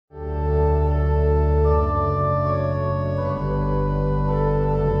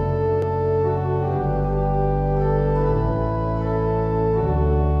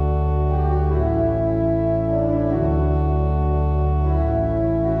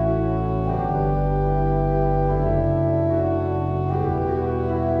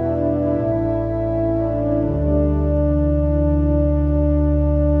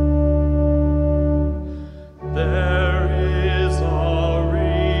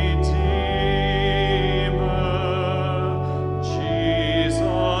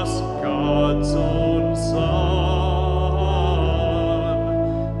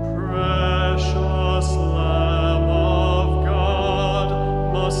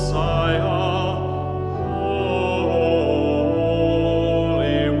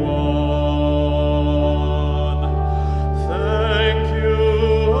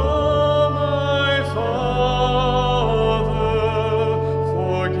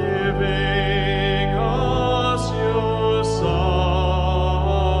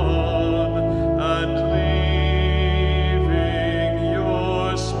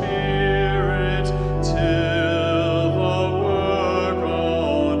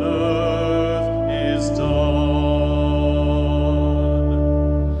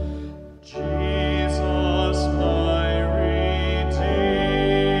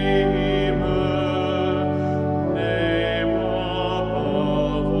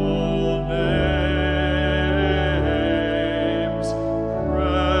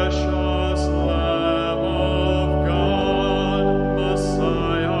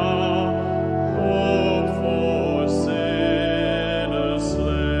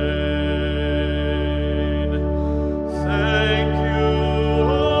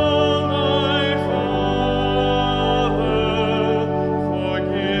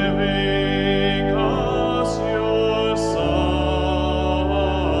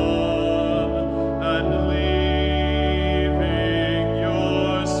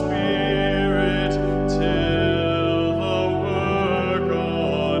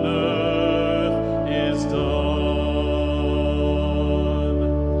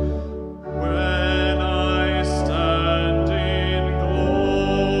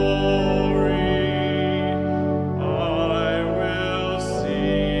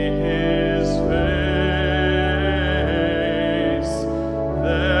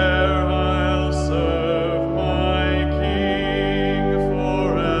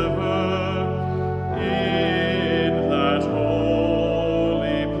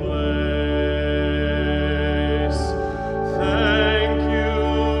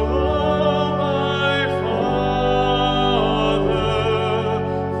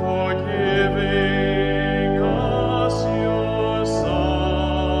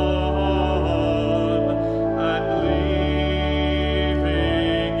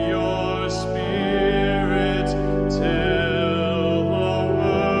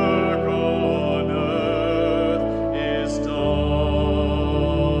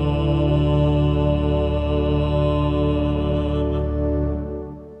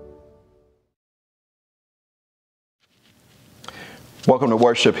Welcome to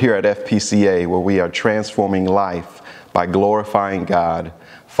worship here at FPCA, where we are transforming life by glorifying God,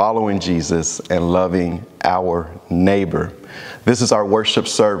 following Jesus, and loving our neighbor. This is our worship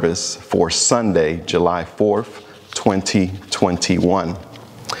service for Sunday, July 4th, 2021.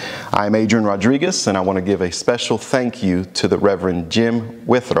 I'm Adrian Rodriguez, and I want to give a special thank you to the Reverend Jim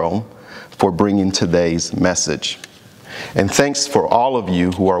Withrow for bringing today's message. And thanks for all of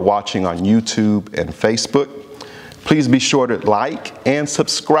you who are watching on YouTube and Facebook. Please be sure to like and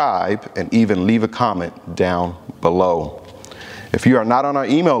subscribe and even leave a comment down below. If you are not on our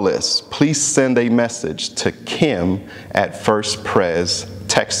email list, please send a message to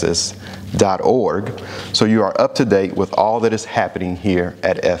kim@firstprestexas.org so you are up to date with all that is happening here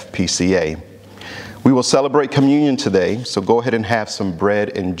at FPCA. We will celebrate communion today, so go ahead and have some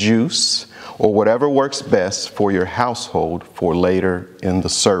bread and juice or whatever works best for your household for later in the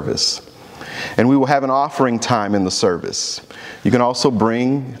service. And we will have an offering time in the service. You can also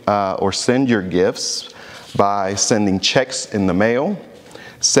bring or send your gifts by sending checks in the mail,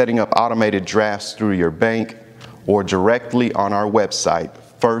 setting up automated drafts through your bank, or directly on our website,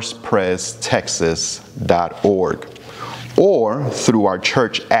 firstprestexas.org, or through our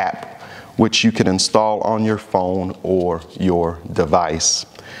church app, which you can install on your phone or your device.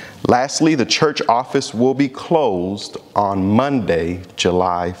 Lastly, the church office will be closed on Monday,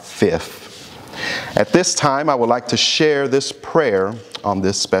 July 5th. At this time, I would like to share this prayer on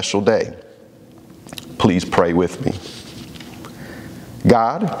this special day. Please pray with me.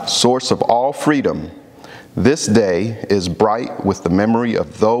 God, source of all freedom, this day is bright with the memory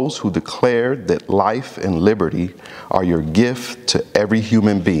of those who declared that life and liberty are your gift to every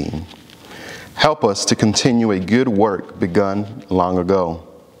human being. Help us to continue a good work begun long ago.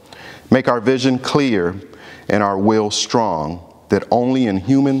 Make our vision clear and our will strong, that only in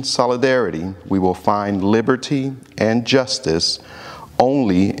human solidarity we will find liberty and justice,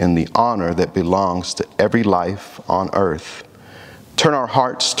 only in the honor that belongs to every life on earth. Turn our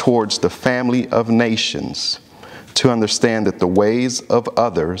hearts towards the family of nations, to understand that the ways of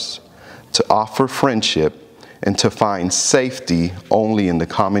others, to offer friendship, and to find safety only in the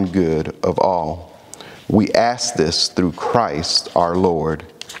common good of all. We ask this through Christ our Lord.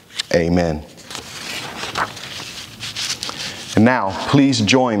 Amen. And now, please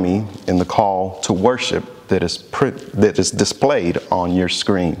join me in the call to worship that is displayed on your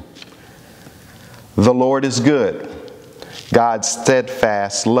screen. The Lord is good. God's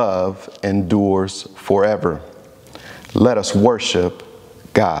steadfast love endures forever. Let us worship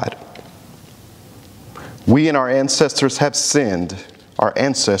God. We and our ancestors have sinned. Our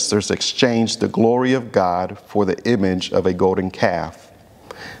ancestors exchanged the glory of God for the image of a golden calf.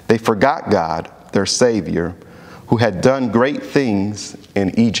 They forgot God, their Savior, who had done great things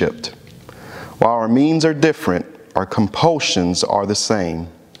in Egypt. While our means are different, our compulsions are the same.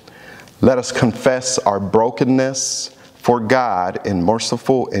 Let us confess our brokenness, for God is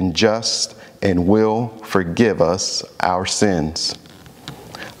merciful and just and will forgive us our sins.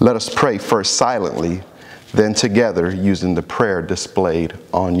 Let us pray first silently, then together using the prayer displayed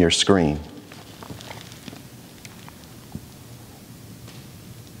on your screen.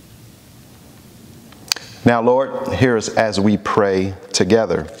 Now, Lord, hear us as we pray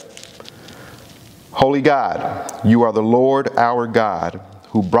together. Holy God, you are the Lord our God,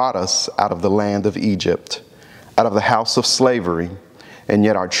 who brought us out of the land of Egypt, out of the house of slavery, and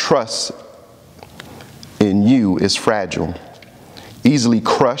yet our trust in you is fragile, easily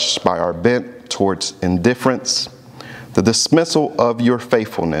crushed by our bent towards indifference, the dismissal of your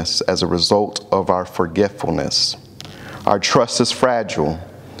faithfulness as a result of our forgetfulness. Our trust is fragile,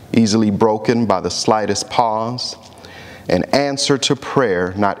 easily broken by the slightest pause, an answer to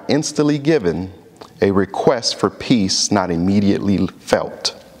prayer not instantly given, a request for peace not immediately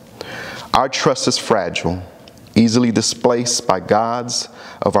felt. Our trust is fragile, easily displaced by gods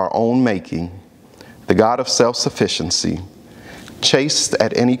of our own making, the God of self-sufficiency, chased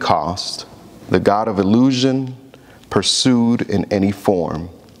at any cost, the God of illusion, pursued in any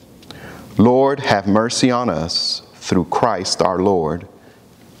form. Lord, have mercy on us through Christ our Lord.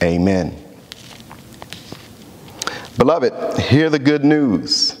 Amen. Beloved, hear the good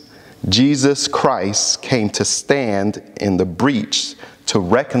news. Jesus Christ came to stand in the breach to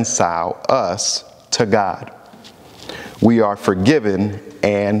reconcile us to God. We are forgiven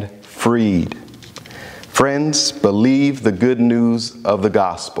and freed. Friends, believe the good news of the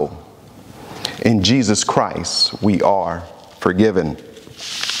gospel. In Jesus Christ, we are forgiven.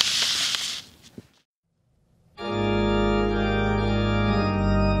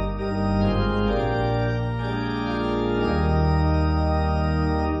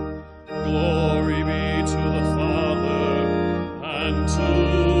 Glory be to the Father, and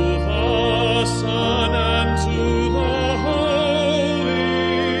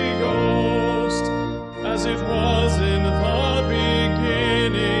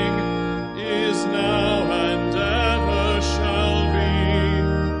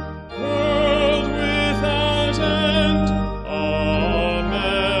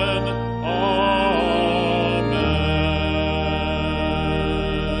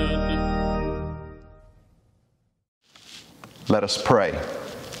Let us pray.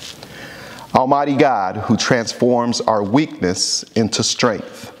 Almighty God, who transforms our weakness into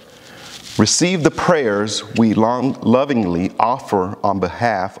strength, receive the prayers we lovingly offer on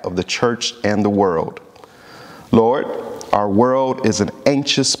behalf of the church and the world. Lord, our world is an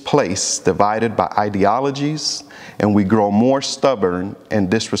anxious place divided by ideologies, and we grow more stubborn and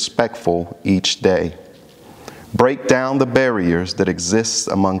disrespectful each day. Break down the barriers that exist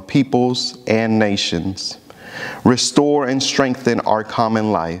among peoples and nations. Restore and strengthen our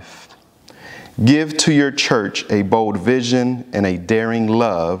common life. Give to your church a bold vision and a daring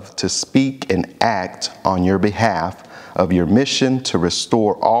love to speak and act on your behalf of your mission to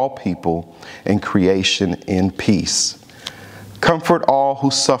restore all people and creation in peace. Comfort all who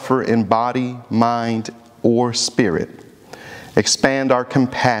suffer in body, mind, or spirit. Expand our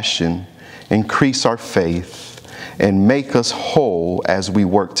compassion, increase our faith, and make us whole as we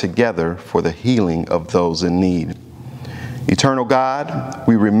work together for the healing of those in need. Eternal God,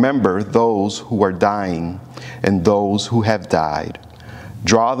 we remember those who are dying and those who have died.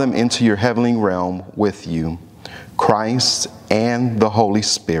 Draw them into your heavenly realm with you, Christ and the Holy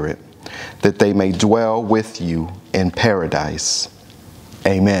Spirit, that they may dwell with you in paradise.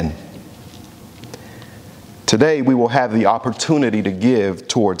 Amen. Today we will have the opportunity to give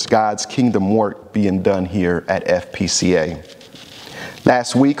towards God's kingdom work being done here at FPCA.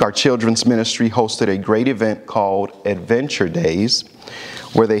 Last week, our children's ministry hosted a great event called Adventure Days,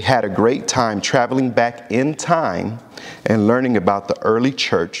 where they had a great time traveling back in time and learning about the early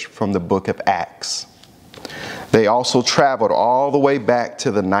church from the book of Acts. They also traveled all the way back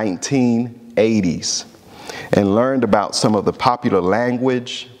to the 1980s and learned about some of the popular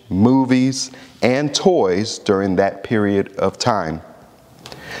language, movies, and toys during that period of time.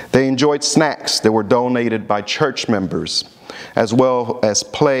 They enjoyed snacks that were donated by church members, as well as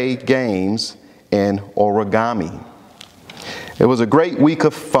play, games, and origami. It was a great week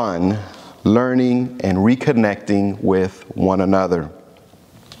of fun, learning and reconnecting with one another.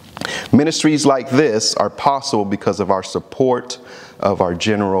 Ministries like this are possible because of our support of our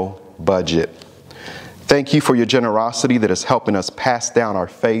general budget. Thank you for your generosity that is helping us pass down our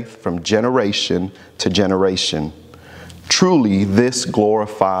faith from generation to generation. Truly, this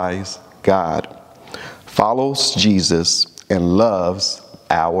glorifies God, follows Jesus, and loves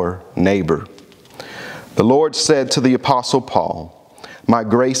our neighbor. The Lord said to the Apostle Paul, "My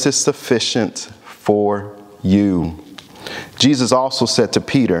grace is sufficient for you." Jesus also said to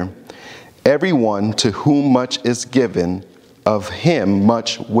Peter, "Everyone to whom much is given, of him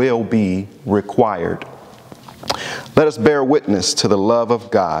much will be required." Let us bear witness to the love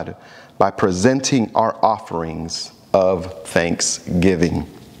of God by presenting our offerings of thanksgiving.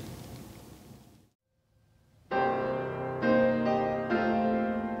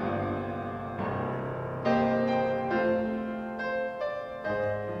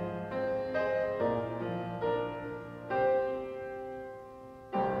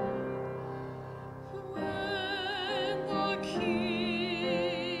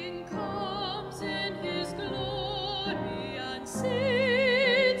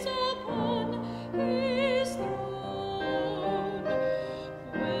 Sits upon his throne.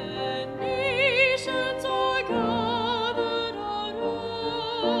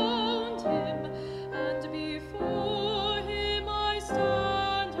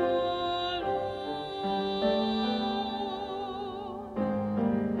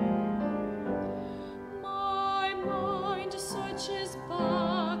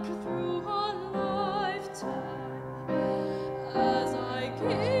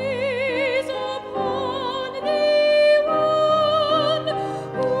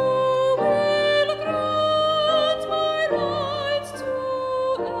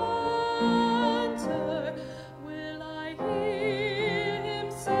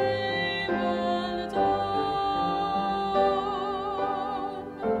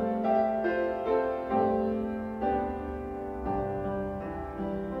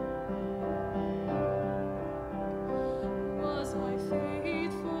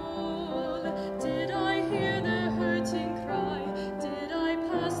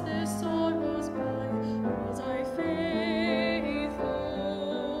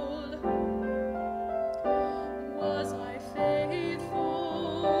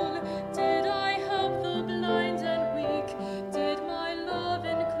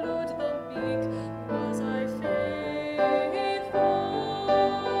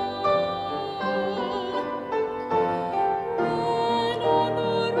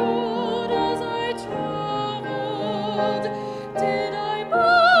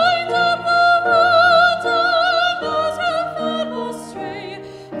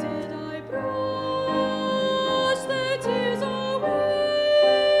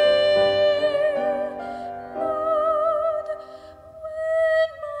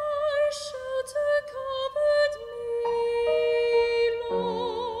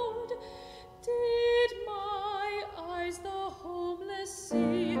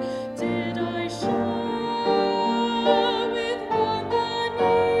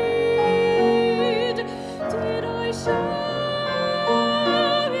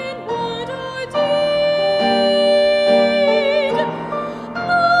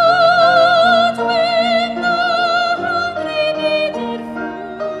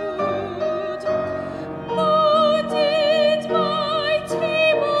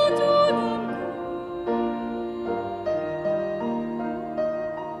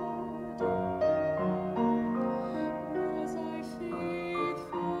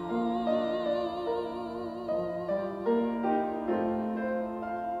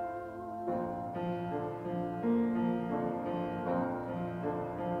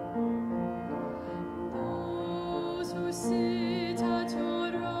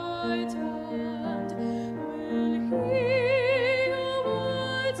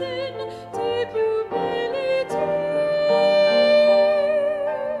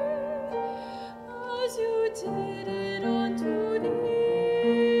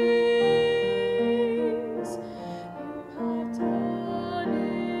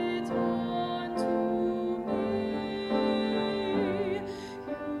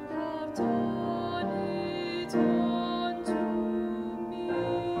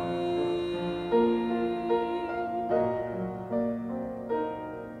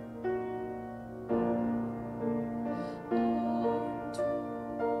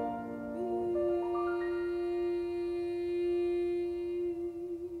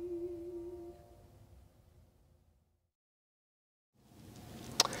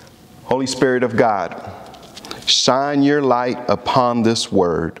 Holy Spirit of God, shine your light upon this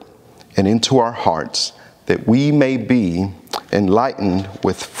word and into our hearts, that we may be enlightened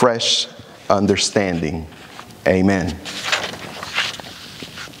with fresh understanding. Amen.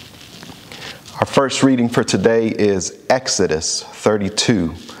 Our first reading for today is Exodus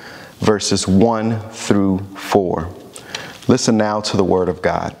 32, verses 1 through 4. Listen now to the word of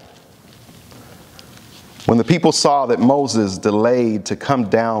God. When the people saw that Moses delayed to come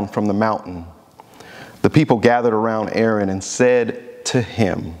down from the mountain, the people gathered around Aaron and said to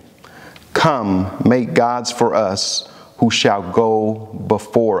him, "Come, make gods for us who shall go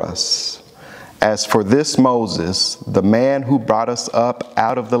before us. As for this Moses, the man who brought us up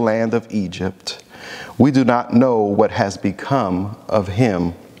out of the land of Egypt, we do not know what has become of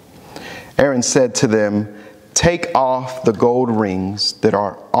him." Aaron said to them, "Take off the gold rings that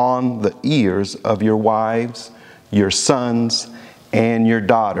are on the ears of your wives, your sons, and your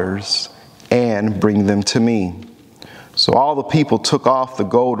daughters, and bring them to me." So all the people took off the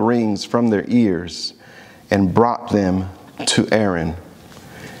gold rings from their ears and brought them to Aaron.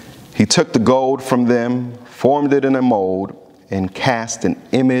 He took the gold from them, formed it in a mold, and cast an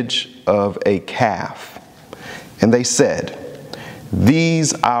image of a calf. And they said,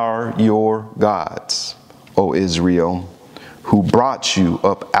 "These are your gods, O Israel, who brought you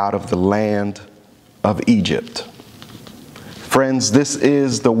up out of the land of Egypt." Friends, this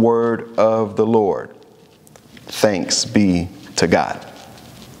is the word of the Lord. Thanks be to God.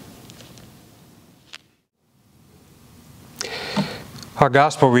 Our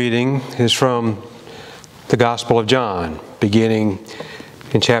gospel reading is from the Gospel of John, beginning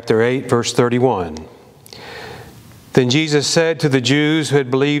in chapter 8, verse 31. Then Jesus said to the Jews who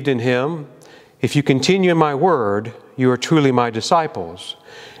had believed in him, "If you continue in my word, you are truly my disciples,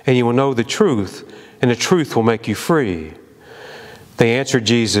 and you will know the truth, and the truth will make you free." They answered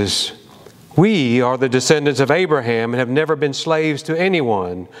Jesus, "We are the descendants of Abraham and have never been slaves to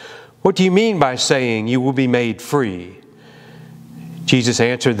anyone. What do you mean by saying you will be made free?" Jesus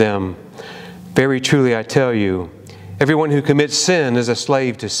answered them, "Very truly I tell you, everyone who commits sin is a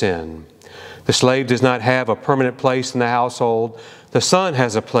slave to sin. The slave does not have a permanent place in the household. The Son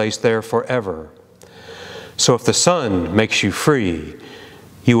has a place there forever. So if the Son makes you free,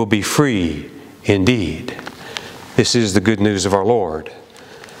 you will be free indeed." This is the good news of our Lord.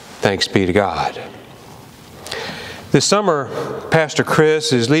 Thanks be to God. This summer, Pastor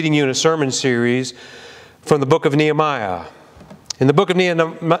Chris is leading you in a sermon series from the book of Nehemiah. In the book of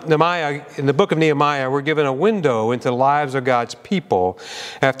Nehemiah, we're given a window into the lives of God's people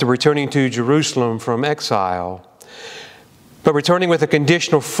after returning to Jerusalem from exile, but returning with a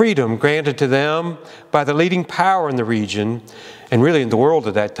conditional freedom granted to them by the leading power in the region, and really in the world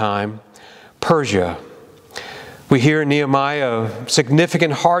at that time, Persia. We hear in Nehemiah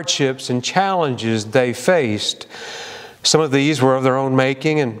significant hardships and challenges they faced. Some of these were of their own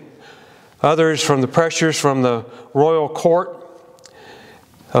making, and others from the pressures from the royal court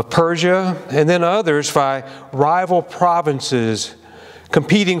of Persia, and then others by rival provinces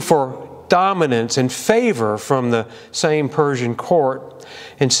competing for dominance and favor from the same Persian court,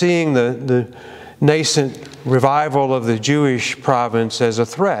 and seeing the nascent revival of the Jewish province as a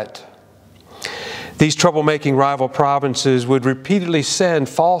threat. These troublemaking rival provinces would repeatedly send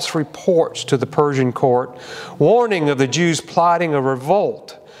false reports to the Persian court, warning of the Jews plotting a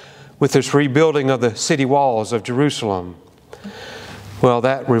revolt with this rebuilding of the city walls of Jerusalem. Well,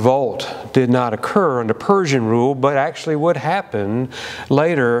 that revolt did not occur under Persian rule, but actually would happen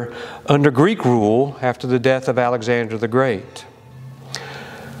later under Greek rule after the death of Alexander the Great.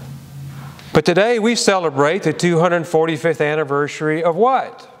 But today we celebrate the 245th anniversary of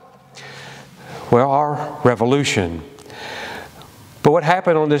what? Well, our revolution. But what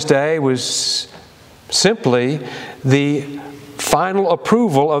happened on this day was simply the final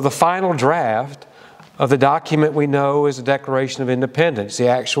approval of the final draft of the document we know as the Declaration of Independence. The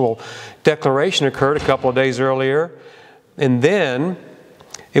actual declaration occurred a couple of days earlier, and then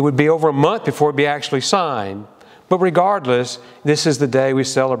it would be over a month before it would be actually signed. But regardless, this is the day we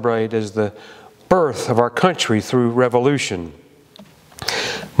celebrate as the birth of our country through revolution.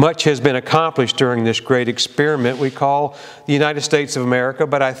 Much has been accomplished during this great experiment we call the United States of America,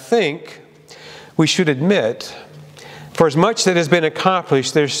 but I think we should admit, for as much that has been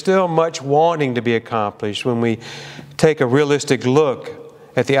accomplished, there's still much wanting to be accomplished when we take a realistic look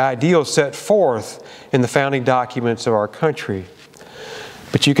at the ideals set forth in the founding documents of our country.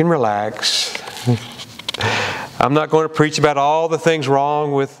 But you can relax. I'm not going to preach about all the things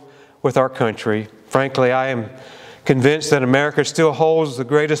wrong with our country. Frankly, I am convinced that America still holds the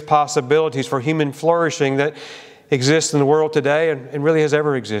greatest possibilities for human flourishing that exists in the world today and really has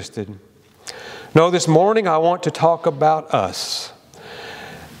ever existed. No, this morning I want to talk about us,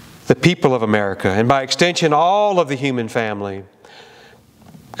 the people of America, and by extension all of the human family,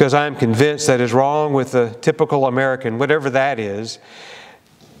 because I am convinced that is wrong with the typical American, whatever that is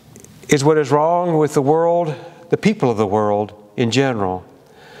what is wrong with the world, the people of the world in general.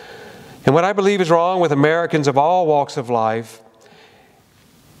 And what I believe is wrong with Americans of all walks of life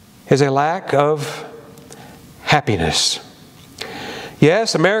is a lack of happiness.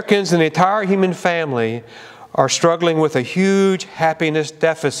 Yes, Americans and the entire human family are struggling with a huge happiness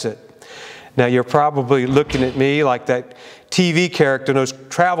deficit. Now, you're probably looking at me like that TV character in those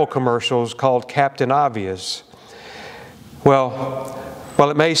travel commercials called Captain Obvious. Well, while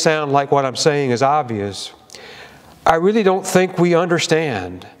it may sound like what I'm saying is obvious, I really don't think we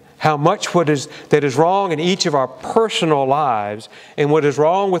understand how much that is wrong in each of our personal lives and what is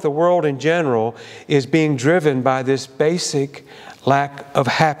wrong with the world in general is being driven by this basic lack of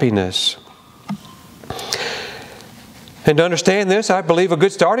happiness. And to understand this, I believe a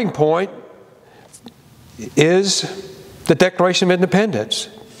good starting point is the Declaration of Independence,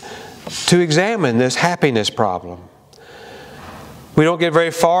 to examine this happiness problem. We don't get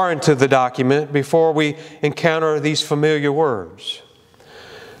very far into the document before we encounter these familiar words.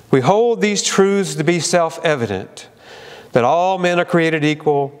 We hold these truths to be self-evident, that all men are created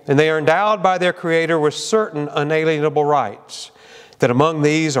equal, and they are endowed by their Creator with certain unalienable rights, that among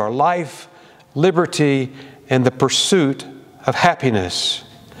these are life, liberty, and the pursuit of happiness.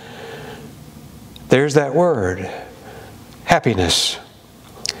 There's that word, happiness.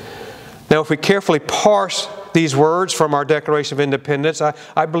 Now, if we carefully parse these words from our Declaration of Independence,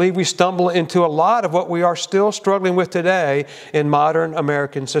 I believe we stumble into a lot of what we are still struggling with today in modern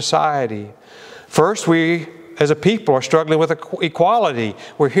American society. First, we as a people are struggling with equality.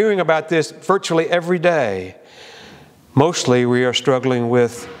 We're hearing about this virtually every day. Mostly we are struggling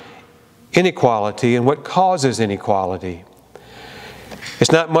with inequality and what causes inequality.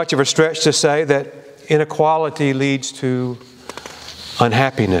 It's not much of a stretch to say that inequality leads to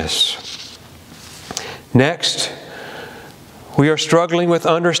unhappiness. Next, we are struggling with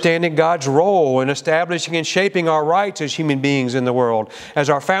understanding God's role in establishing and shaping our rights as human beings in the world. As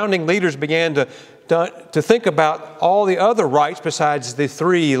our founding leaders began to think about all the other rights besides the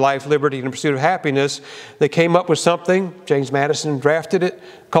three, life, liberty, and the pursuit of happiness, they came up with something, James Madison drafted it,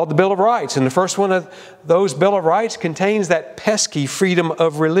 called the Bill of Rights. And the first one of those Bill of Rights contains that pesky freedom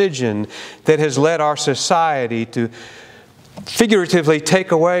of religion that has led our society to figuratively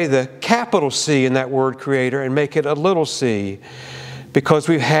take away the capital C in that word Creator and make it a little c, because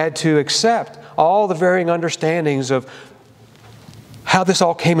we've had to accept all the varying understandings of how this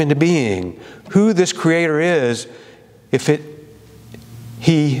all came into being, who this Creator is, if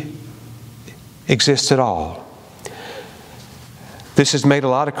He exists at all. This has made a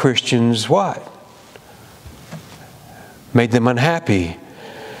lot of Christians what? Made them unhappy.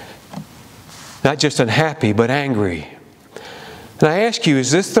 Not just unhappy, but angry. And I ask you,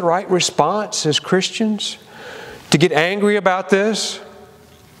 is this the right response as Christians? To get angry about this?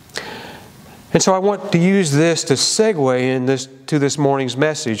 And so I want to use this to segue to this morning's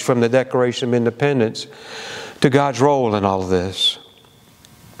message from the Declaration of Independence to God's role in all of this.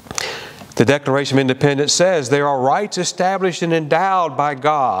 The Declaration of Independence says there are rights established and endowed by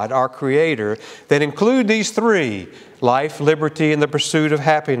God, our Creator, that include these three: life, liberty, and the pursuit of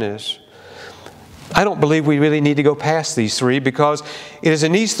happiness. I don't believe we really need to go past these three, because it is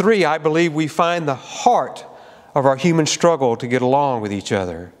in these three, I believe, we find the heart of our human struggle to get along with each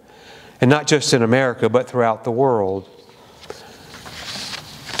other. And not just in America, but throughout the world.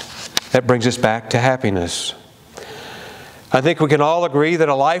 That brings us back to happiness. I think we can all agree that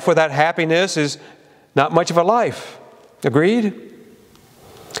a life without happiness is not much of a life. Agreed?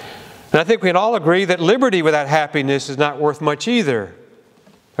 And I think we can all agree that liberty without happiness is not worth much either.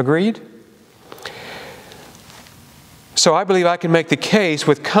 Agreed? So I believe I can make the case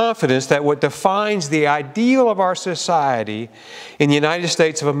with confidence that what defines the ideal of our society in the United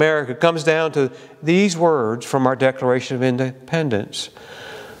States of America comes down to these words from our Declaration of Independence: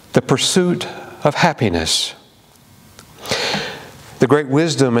 the pursuit of happiness. The great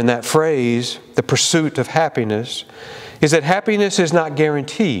wisdom in that phrase, the pursuit of happiness, is that happiness is not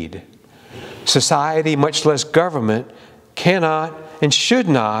guaranteed. Society, much less government, cannot and should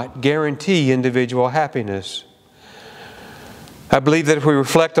not guarantee individual happiness. I believe that if we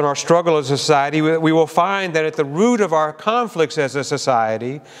reflect on our struggle as a society, we will find that at the root of our conflicts as a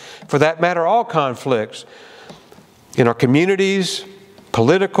society, for that matter, all conflicts, in our communities,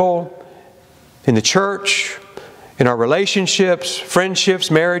 political, in the church, in our relationships, friendships,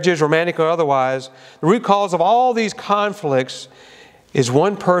 marriages, romantic or otherwise, the root cause of all these conflicts is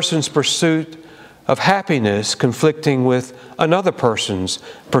one person's pursuit of happiness conflicting with another person's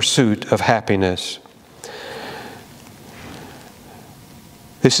pursuit of happiness.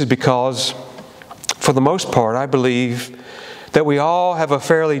 This is because, for the most part, I believe that we all have a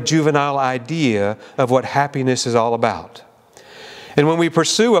fairly juvenile idea of what happiness is all about. And when we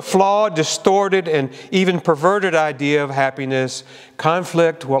pursue a flawed, distorted, and even perverted idea of happiness,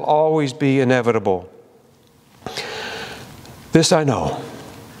 conflict will always be inevitable. This I know.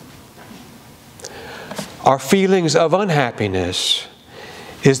 Our feelings of unhappiness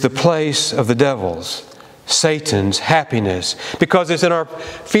is the place of the devil's, Satan's happiness, because it's in our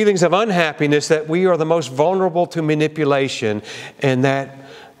feelings of unhappiness that we are the most vulnerable to manipulation, and that,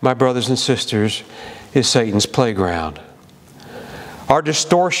 my brothers and sisters, is Satan's playground. Our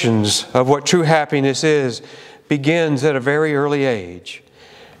distortions of what true happiness is begins at a very early age.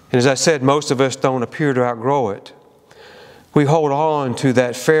 And as I said, most of us don't appear to outgrow it. We hold on to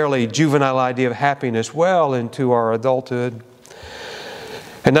that fairly juvenile idea of happiness well into our adulthood.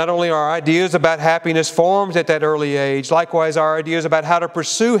 And not only are our ideas about happiness formed at that early age, likewise our ideas about how to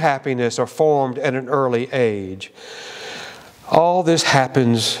pursue happiness are formed at an early age. All this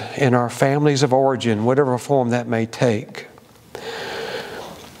happens in our families of origin, whatever form that may take.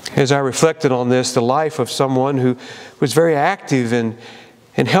 As I reflected on this, the life of someone who was very active in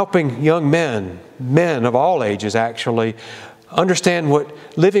helping young men of all ages actually, understand what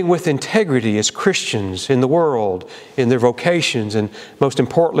living with integrity as Christians in the world, in their vocations, and most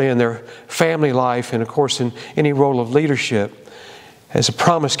importantly in their family life, and of course in any role of leadership, as a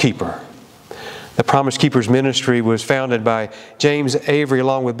promise keeper. The Promise Keepers ministry was founded by James Avery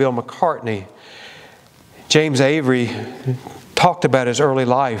along with Bill McCartney. James Avery talked about his early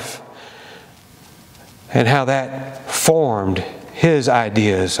life and how that formed his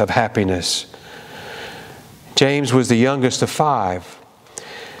ideas of happiness. James was the youngest of 5.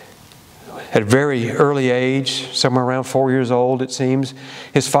 At a very early age, somewhere around 4 years old it seems,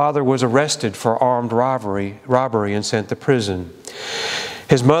 his father was arrested for armed robbery and sent to prison.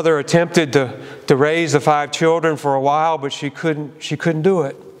 His mother attempted to raise the 5 children for a while, but she couldn't do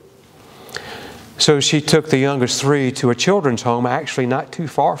it. So she took the youngest 3 to a children's home, actually not too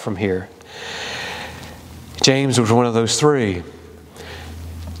far from here. James was one of those 3.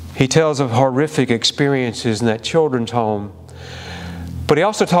 He tells of horrific experiences in that children's home. But he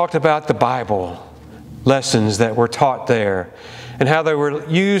also talked about the Bible lessons that were taught there and how they were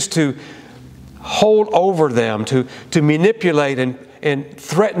used to hold over them, to manipulate and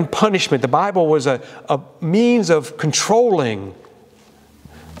threaten punishment. The Bible was a means of controlling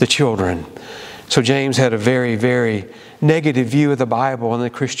the children. So James had a very, very negative view of the Bible and the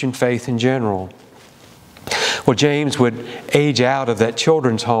Christian faith in general. Well, James would age out of that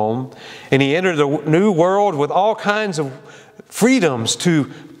children's home, and he entered the new world with all kinds of freedoms to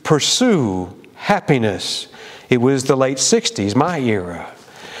pursue happiness. It was the late 60s, my era.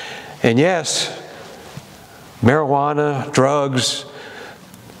 And yes, marijuana, drugs,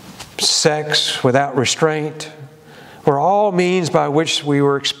 sex without restraint were all means by which we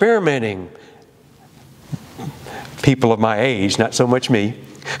were experimenting. People of my age, not so much me,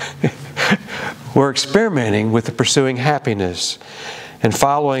 were experimenting with the pursuing happiness. And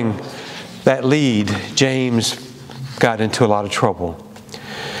following that lead, James got into a lot of trouble.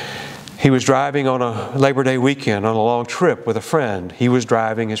 He was driving on a Labor Day weekend on a long trip with a friend. He was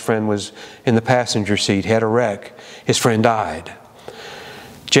driving, his friend was in the passenger seat. He had a wreck. His friend died.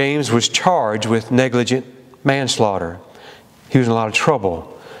 James was charged with negligent manslaughter. He was in a lot of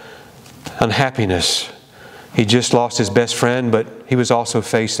trouble, unhappiness. He just lost his best friend, but he was also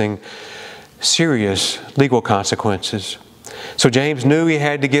facing serious legal consequences. So James knew he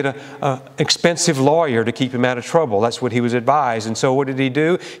had to get an expensive lawyer to keep him out of trouble. That's what he was advised. And so what did he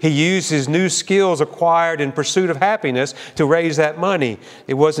do? He used his new skills acquired in pursuit of happiness to raise that money.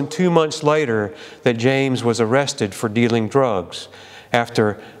 It wasn't 2 months later that James was arrested for dealing drugs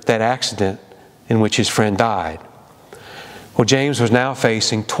after that accident in which his friend died. Well, James was now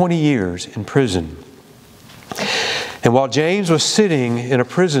facing 20 years in prison. And while James was sitting in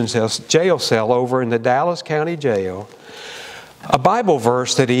a jail cell over in the Dallas County Jail, a Bible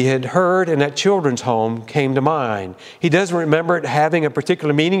verse that he had heard in that children's home came to mind. He doesn't remember it having a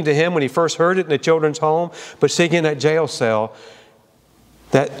particular meaning to him when he first heard it in the children's home, but sitting in that jail cell,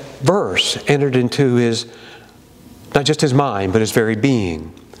 that verse entered into his, not just his mind, but his very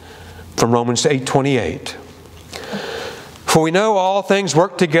being. From Romans 8:28. For we know all things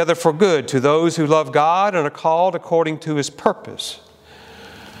work together for good to those who love God and are called according to His purpose.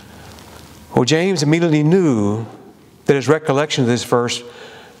 Well, James immediately knew that his recollection of this verse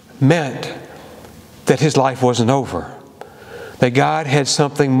meant that his life wasn't over. That God had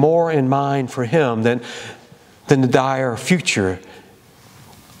something more in mind for him than the dire future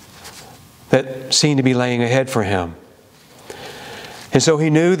that seemed to be laying ahead for him. And so he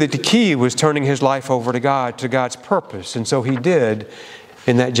knew that the key was turning his life over to God, to God's purpose. And so he did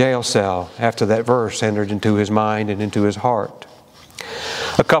in that jail cell after that verse entered into his mind and into his heart.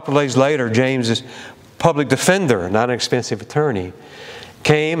 A couple of days later, James's public defender, not an expensive attorney,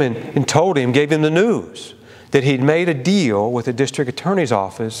 came and told him, gave him the news that he'd made a deal with the district attorney's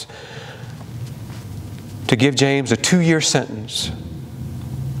office to give James a 2-year sentence,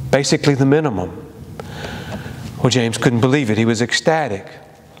 basically the minimum. Well, James couldn't believe it. He was ecstatic.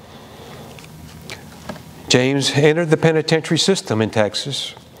 James entered the penitentiary system in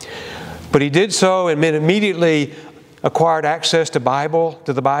Texas, but he did so and immediately acquired access to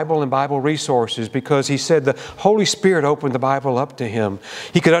the Bible and Bible resources, because he said the Holy Spirit opened the Bible up to him.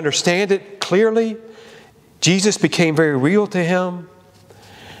 He could understand it clearly. Jesus became very real to him.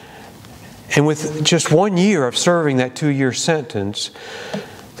 And with just 1 year of serving that 2-year sentence,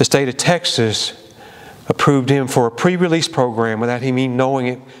 the state of Texas approved him for a pre-release program without him even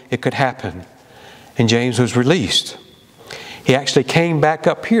knowing it could happen. And James was released. He actually came back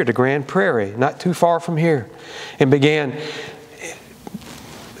up here to Grand Prairie, not too far from here, and began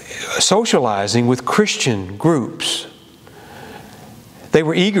socializing with Christian groups. They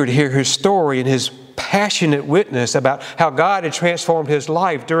were eager to hear his story and his passionate witness about how God had transformed his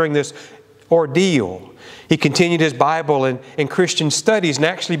life during this ordeal. He continued his Bible and Christian studies and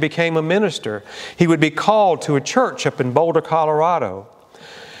actually became a minister. He would be called to a church up in Boulder, Colorado,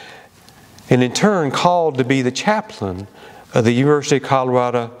 and in turn called to be the chaplain of the University of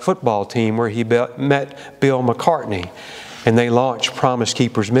Colorado football team, where he met Bill McCartney, and they launched Promise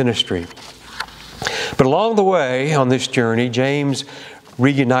Keepers Ministry. But along the way on this journey, James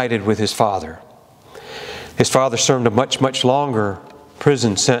reunited with his father. His father served a much, much longer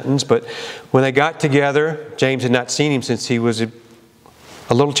prison sentence, but when they got together, James had not seen him since he was a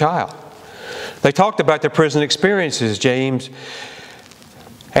little child. They talked about their prison experiences. James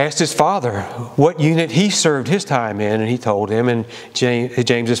asked his father what unit he served his time in, and he told him. And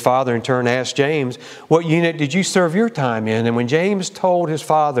James's father in turn asked James, what unit did you serve your time in? And when James told his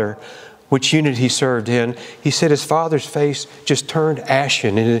father which unit he served in, he said his father's face just turned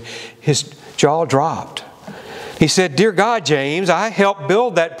ashen and his jaw dropped. He said, "Dear God, James, I helped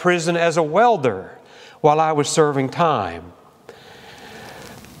build that prison as a welder while I was serving time."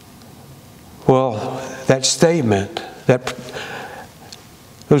 Well, that statement,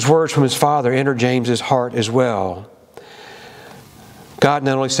 those words from his father entered James's heart as well. God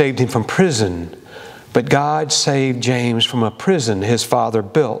not only saved him from prison, but God saved James from a prison his father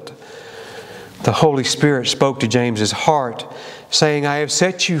built. The Holy Spirit spoke to James's heart, saying, "I have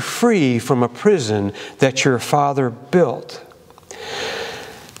set you free from a prison that your father built."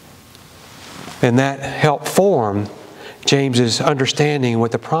 And that helped form James's understanding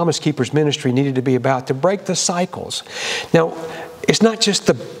what the Promise Keepers ministry needed to be about, to break the cycles. Now, it's not just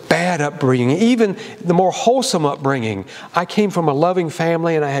the bad upbringing, even the more wholesome upbringing. I came from a loving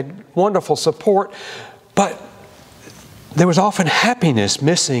family and I had wonderful support, but there was often happiness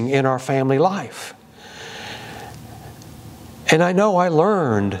missing in our family life. And I know I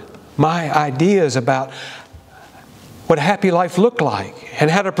learned my ideas about what a happy life looked like and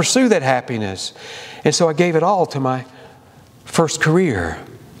how to pursue that happiness. And so I gave it all to my first career.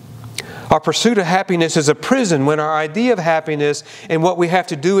 Our pursuit of happiness is a prison when our idea of happiness and what we have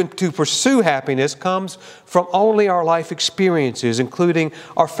to do to pursue happiness comes from only our life experiences, including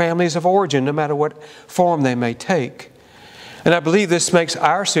our families of origin, no matter what form they may take. And I believe this makes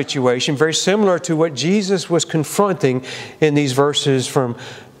our situation very similar to what Jesus was confronting in these verses from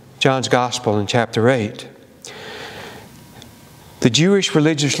John's Gospel in chapter 8. The Jewish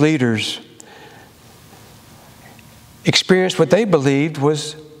religious leaders experienced what they believed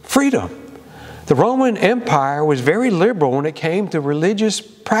was freedom. The Roman Empire was very liberal when it came to religious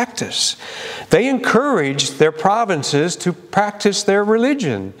practice. They encouraged their provinces to practice their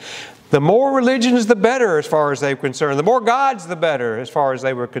religion. The more religions, the better as far as they were concerned. The more gods, the better as far as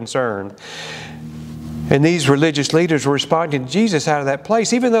they were concerned. And these religious leaders were responding to Jesus out of that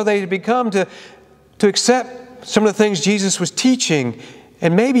place, even though they had become to accept some of the things Jesus was teaching,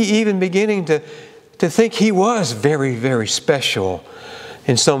 and maybe even beginning to think He was very, very special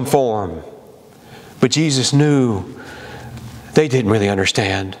in some form. But Jesus knew they didn't really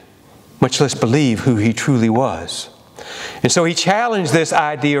understand, much less believe who He truly was. And so He challenged this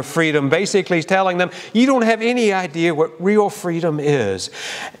idea of freedom. Basically, He's telling them, you don't have any idea what real freedom is.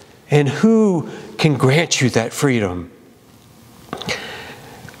 And who can grant you that freedom?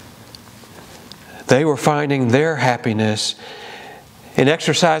 They were finding their happiness in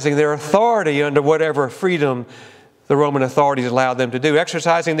exercising their authority under whatever freedom the Roman authorities allowed them to do,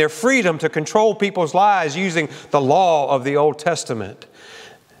 exercising their freedom to control people's lives using the law of the Old Testament.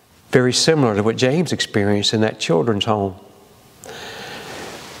 Very similar to what James experienced in that children's home.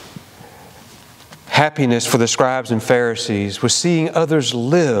 Happiness for the scribes and Pharisees was seeing others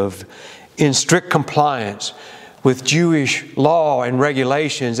live in strict compliance with Jewish law and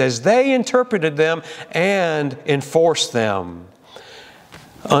regulations as they interpreted them and enforced them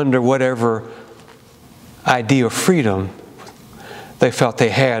under whatever idea of freedom they felt they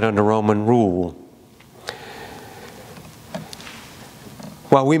had under Roman rule.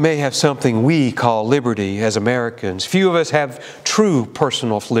 While we may have something we call liberty as Americans, few of us have true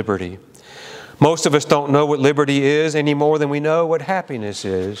personal liberty. Most of us don't know what liberty is any more than we know what happiness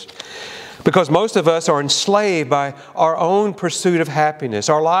is. Because most of us are enslaved by our own pursuit of happiness.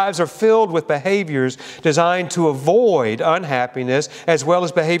 Our lives are filled with behaviors designed to avoid unhappiness, as well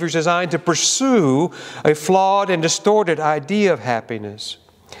as behaviors designed to pursue a flawed and distorted idea of happiness.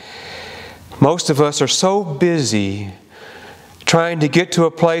 Most of us are so busy trying to get to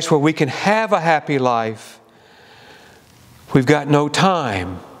a place where we can have a happy life, we've got no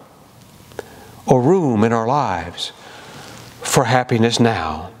time or room in our lives for happiness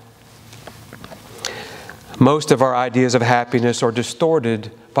now. Most of our ideas of happiness are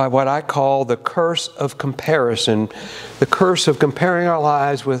distorted by what I call the curse of comparison, the curse of comparing our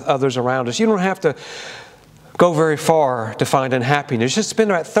lives with others around us. You don't have to go very far to find unhappiness. Just spend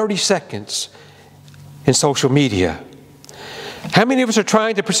about 30 seconds in social media. How many of us are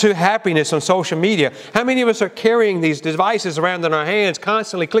trying to pursue happiness on social media? How many of us are carrying these devices around in our hands,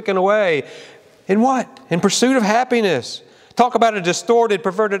 constantly clicking away? In what? In pursuit of happiness. Talk about a distorted,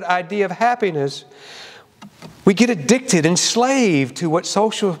 perverted idea of happiness. We get addicted, enslaved to what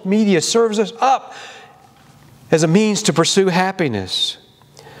social media serves us up as a means to pursue happiness.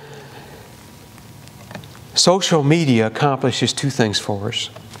 Social media accomplishes two things for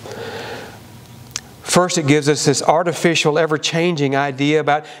us. First, it gives us this artificial, ever-changing idea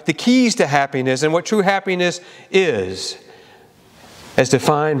about the keys to happiness and what true happiness is, as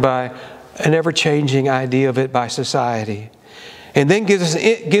defined by an ever-changing idea of it by society. And then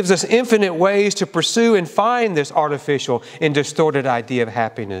gives us infinite ways to pursue and find this artificial and distorted idea of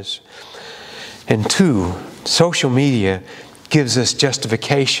happiness. And two, social media gives us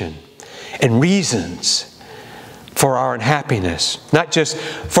justification and reasons for our unhappiness. Not just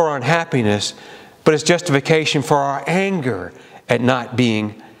for our unhappiness, but it's justification for our anger at not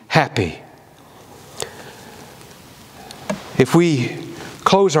being happy. If we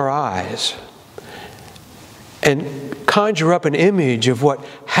close our eyes and conjure up an image of what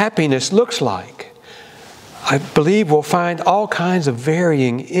happiness looks like, I believe we'll find all kinds of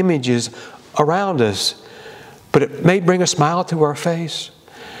varying images around us, but it may bring a smile to our face.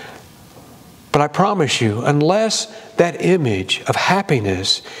 But I promise you, unless that image of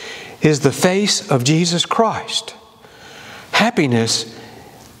happiness is the face of Jesus Christ, happiness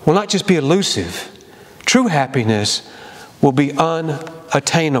will not just be elusive. True happiness will be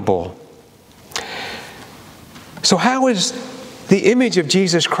unattainable. So how is the image of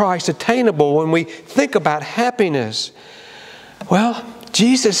Jesus Christ attainable when we think about happiness? Well,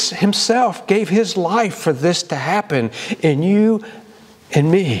 Jesus Himself gave His life for this to happen in you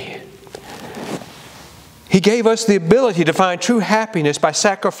and me. He gave us the ability to find true happiness by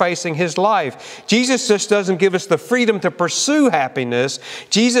sacrificing His life. Jesus just doesn't give us the freedom to pursue happiness.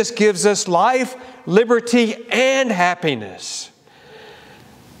 Jesus gives us life, liberty, and happiness.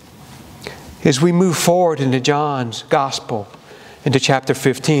 As we move forward into John's Gospel, into chapter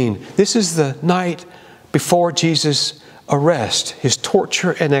 15, this is the night before Jesus' arrest, his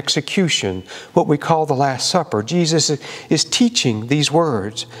torture and execution, what we call the Last Supper. Jesus is teaching these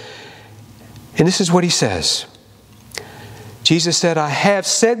words. And this is what he says. Jesus said, I have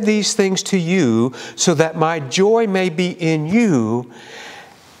said these things to you so that my joy may be in you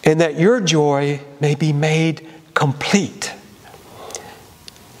and that your joy may be made complete.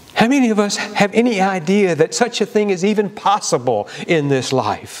 How many of us have any idea that such a thing is even possible in this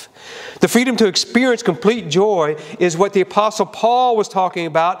life? The freedom to experience complete joy is what the Apostle Paul was talking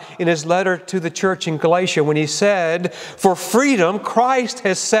about in his letter to the church in Galatia when he said, for freedom, Christ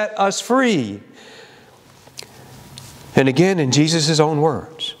has set us free. And again, in Jesus' own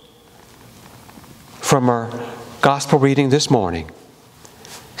words, from our gospel reading this morning,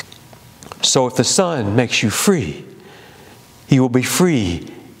 so if the Son makes you free, you will be free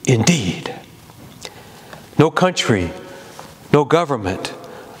indeed. No country, no government,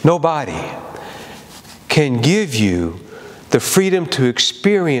 nobody can give you the freedom to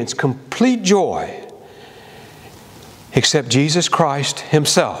experience complete joy except Jesus Christ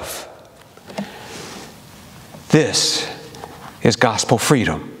Himself. This is gospel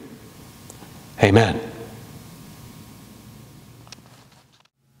freedom. Amen.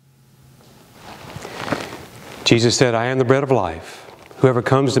 Jesus said, I am the bread of life. Whoever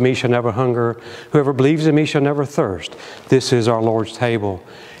comes to me shall never hunger. Whoever believes in me shall never thirst. This is our Lord's table.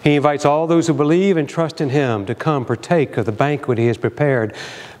 He invites all those who believe and trust in Him to come partake of the banquet He has prepared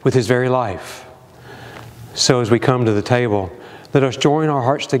with His very life. So as we come to the table, let us join our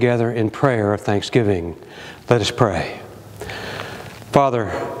hearts together in prayer of thanksgiving. Let us pray.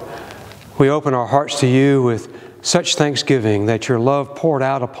 Father, we open our hearts to You with such thanksgiving that Your love poured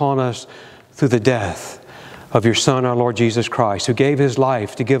out upon us through the death of Your Son, our Lord Jesus Christ, who gave His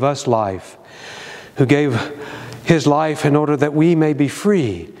life to give us life, who gave His life in order that we may be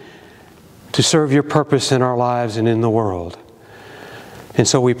free to serve Your purpose in our lives and in the world. And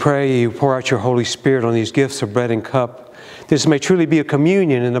so we pray You pour out Your Holy Spirit on these gifts of bread and cup. This may truly be a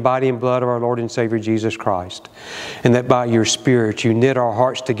communion in the body and blood of our Lord and Savior Jesus Christ. And that by Your Spirit You knit our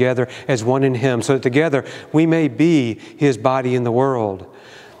hearts together as one in Him, so that together we may be His body in the world,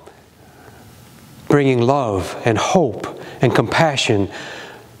 bringing love and hope and compassion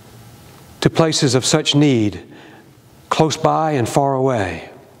to places of such need, close by and far away.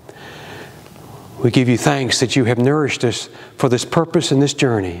 We give You thanks that You have nourished us for this purpose and this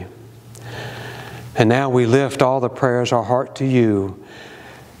journey. And now we lift all the prayers of our heart to You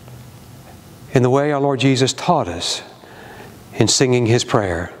in the way our Lord Jesus taught us in singing His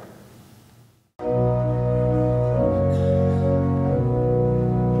prayer.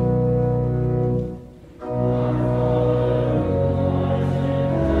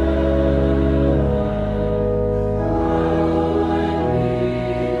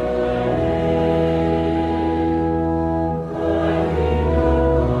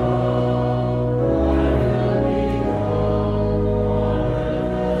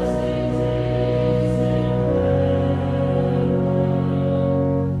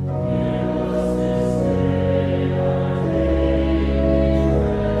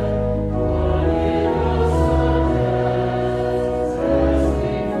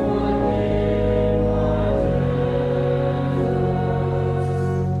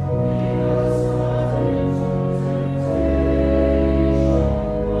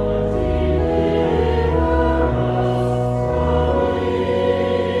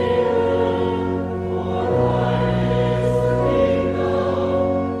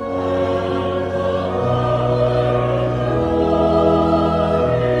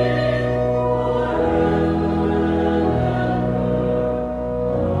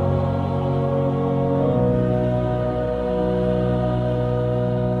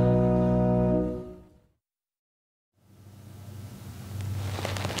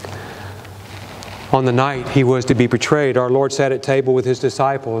 On the night He was to be betrayed, our Lord sat at table with His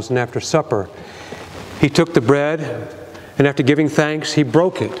disciples, and after supper, He took the bread, and after giving thanks, He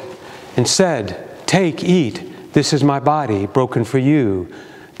broke it and said, "Take, eat, this is my body broken for you.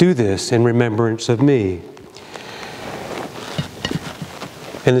 Do this in remembrance of me."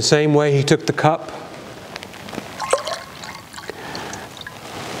 In the same way, He took the cup,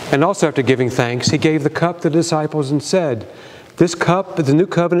 and also after giving thanks, He gave the cup to the disciples and said, "This cup is the new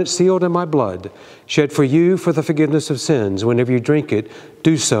covenant sealed in my blood, shed for you for the forgiveness of sins. Whenever you drink it,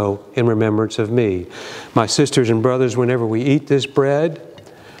 do so in remembrance of me." My sisters and brothers, whenever we eat this bread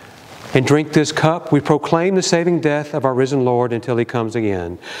and drink this cup, we proclaim the saving death of our risen Lord until He comes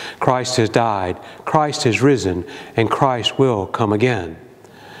again. Christ has died, Christ has risen, and Christ will come again.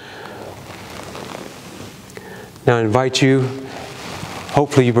 Now I invite you,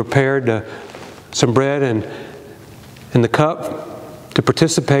 hopefully you prepared some bread and the cup to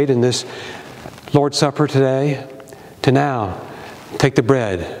participate in this Lord's Supper today, to now take the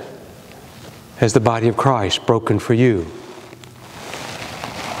bread as the body of Christ broken for you.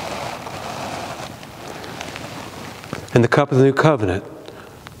 And the cup of the new covenant,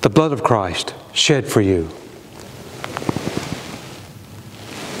 the blood of Christ shed for you.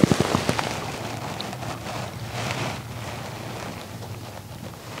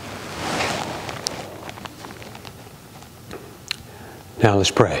 Now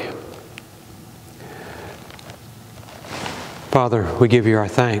let's pray. Father, we give you our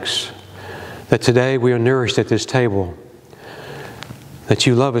thanks that today we are nourished at this table, that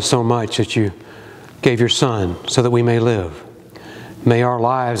you love us so much that you gave your Son so that we may live. May our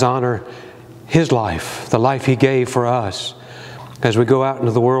lives honor His life, the life He gave for us, as we go out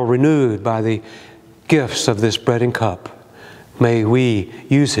into the world renewed by the gifts of this bread and cup. May we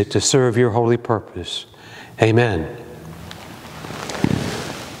use it to serve your holy purpose. Amen.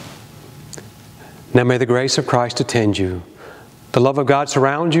 Now may the grace of Christ attend you, the love of God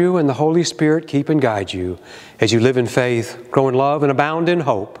surround you, and the Holy Spirit keep and guide you as you live in faith, grow in love, and abound in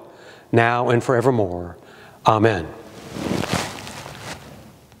hope, now and forevermore. Amen.